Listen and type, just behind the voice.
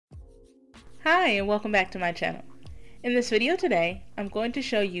Hi and welcome back to my channel. In this video today, I'm going to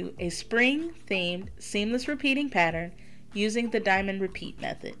show you a spring themed seamless repeating pattern using the diamond repeat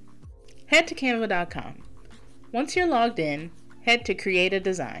method. Head to canva.com. Once you're logged in, head to create a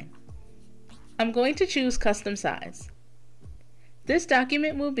design. I'm going to choose custom size. This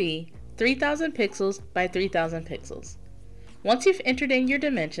document will be 3000 pixels by 3000 pixels. Once you've entered in your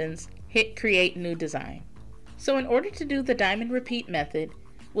dimensions, hit create new design. So in order to do the diamond repeat method,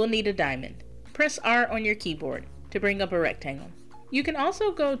 we'll need a diamond. Press R on your keyboard to bring up a rectangle. You can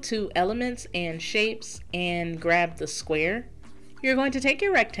also go to Elements and Shapes and grab the square. You're going to take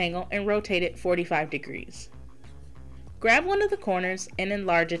your rectangle and rotate it 45 degrees. Grab one of the corners and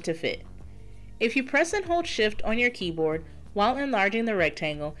enlarge it to fit. If you press and hold Shift on your keyboard while enlarging the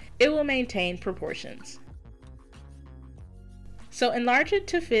rectangle, it will maintain proportions. So enlarge it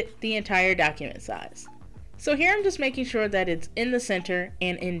to fit the entire document size. So here I'm just making sure that it's in the center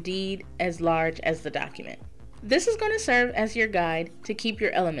and indeed as large as the document. This is going to serve as your guide to keep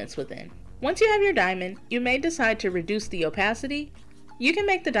your elements within. Once you have your diamond, you may decide to reduce the opacity. You can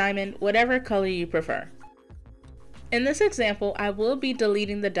make the diamond whatever color you prefer. In this example, I will be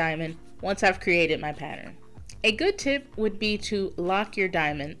deleting the diamond once I've created my pattern. A good tip would be to lock your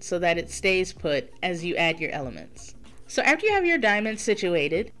diamond so that it stays put as you add your elements. So after you have your diamond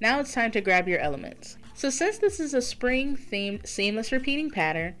situated, now it's time to grab your elements. So since this is a spring themed seamless repeating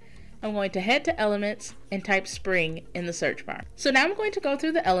pattern, I'm going to head to Elements and type spring in the search bar. So now I'm going to go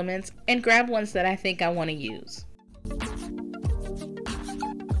through the elements and grab ones that I think I want to use.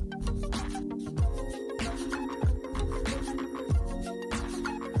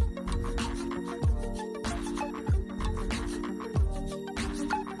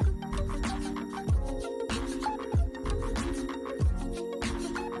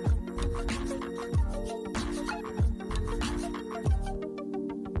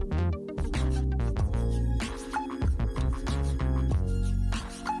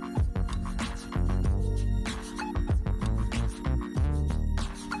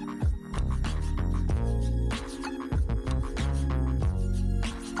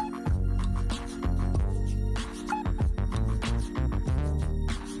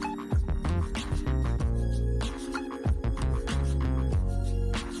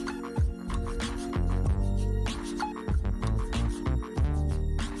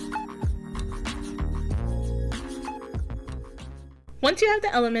 Once you have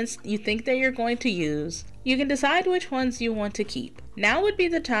the elements you think that you're going to use, you can decide which ones you want to keep. Now would be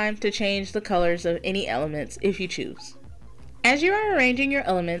the time to change the colors of any elements if you choose. As you are arranging your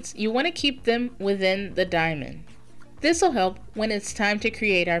elements, you want to keep them within the diamond. This will help when it's time to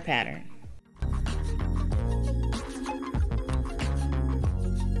create our pattern.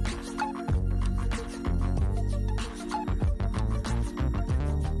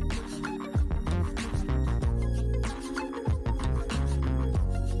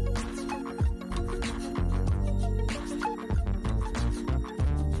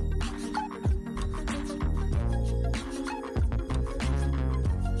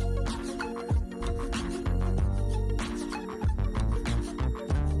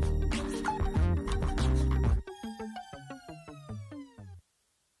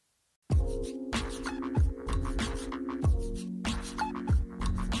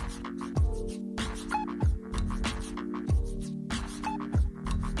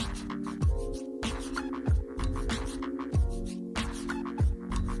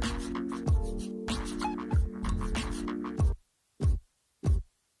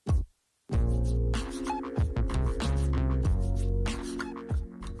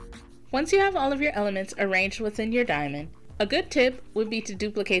 Once you have all of your elements arranged within your diamond, a good tip would be to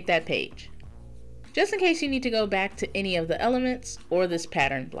duplicate that page, just in case you need to go back to any of the elements or this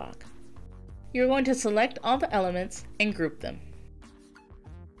pattern block. You're going to select all the elements and group them.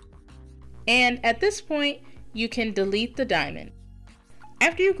 And at this point, you can delete the diamond.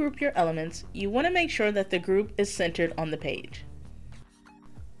 After you group your elements, you want to make sure that the group is centered on the page.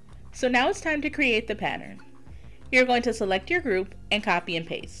 So now it's time to create the pattern. You're going to select your group and copy and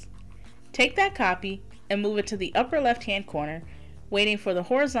paste. Take that copy and move it to the upper left-hand corner, waiting for the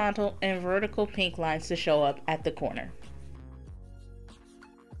horizontal and vertical pink lines to show up at the corner.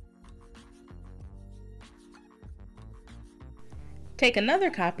 Take another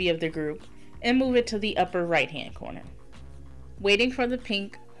copy of the group and move it to the upper right-hand corner, waiting for the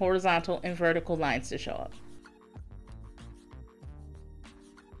pink horizontal and vertical lines to show up.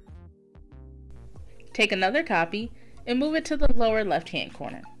 Take another copy and move it to the lower left-hand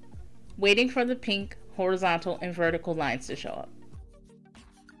corner, waiting for the pink horizontal and vertical lines to show up.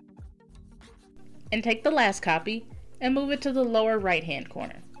 And take the last copy and move it to the lower right hand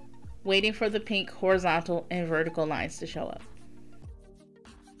corner, waiting for the pink horizontal and vertical lines to show up.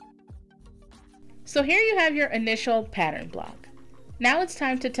 So here you have your initial pattern block. Now it's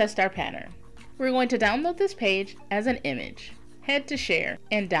time to test our pattern. We're going to download this page as an image. Head to Share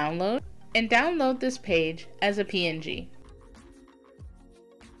and download this page as a PNG.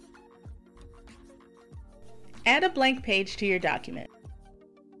 Add a blank page to your document.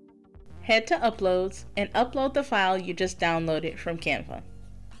 Head to Uploads and upload the file you just downloaded from Canva.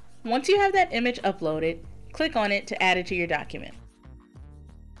 Once you have that image uploaded, click on it to add it to your document.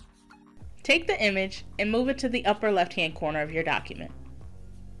 Take the image and move it to the upper left-hand corner of your document.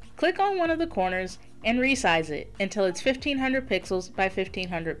 Click on one of the corners and resize it until it's 1500 pixels by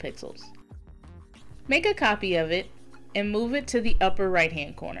 1500 pixels. Make a copy of it and move it to the upper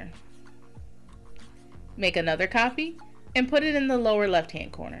right-hand corner. Make another copy and put it in the lower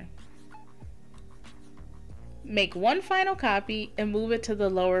left-hand corner. Make one final copy and move it to the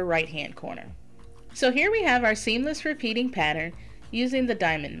lower right-hand corner. So here we have our seamless repeating pattern using the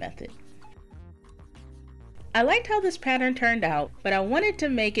diamond method. I liked how this pattern turned out, but I wanted to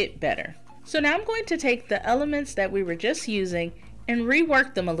make it better. So now I'm going to take the elements that we were just using and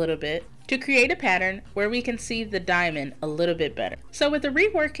rework them a little bit to create a pattern where we can see the diamond a little bit better. So with the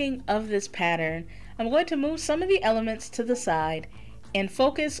reworking of this pattern, I'm going to move some of the elements to the side and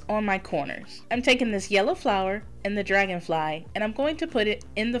focus on my corners. I'm taking this yellow flower and the dragonfly and I'm going to put it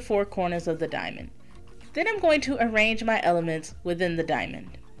in the four corners of the diamond. Then I'm going to arrange my elements within the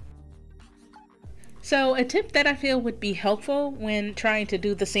diamond. So a tip that I feel would be helpful when trying to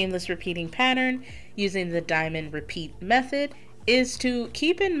do the seamless repeating pattern using the diamond repeat method is to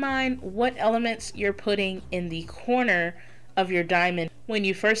keep in mind what elements you're putting in the corner of your diamond when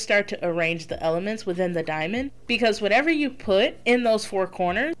you first start to arrange the elements within the diamond, because whatever you put in those four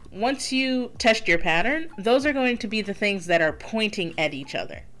corners, once you test your pattern, those are going to be the things that are pointing at each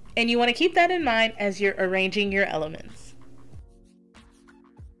other. And you want to keep that in mind as you're arranging your elements.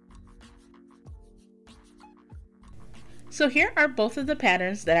 So here are both of the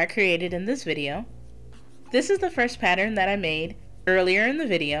patterns that I created in this video. This is the first pattern that I made earlier in the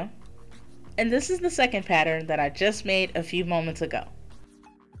video, and this is the second pattern that I just made a few moments ago.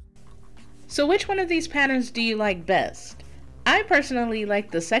 So which one of these patterns do you like best? I personally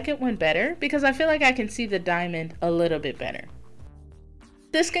like the second one better because I feel like I can see the diamond a little bit better.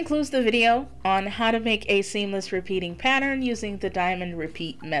 This concludes the video on how to make a seamless repeating pattern using the diamond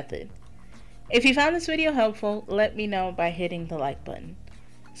repeat method. If you found this video helpful, let me know by hitting the like button.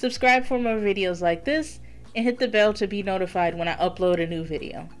 Subscribe for more videos like this and hit the bell to be notified when I upload a new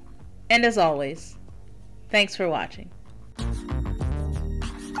video. And as always, thanks for watching.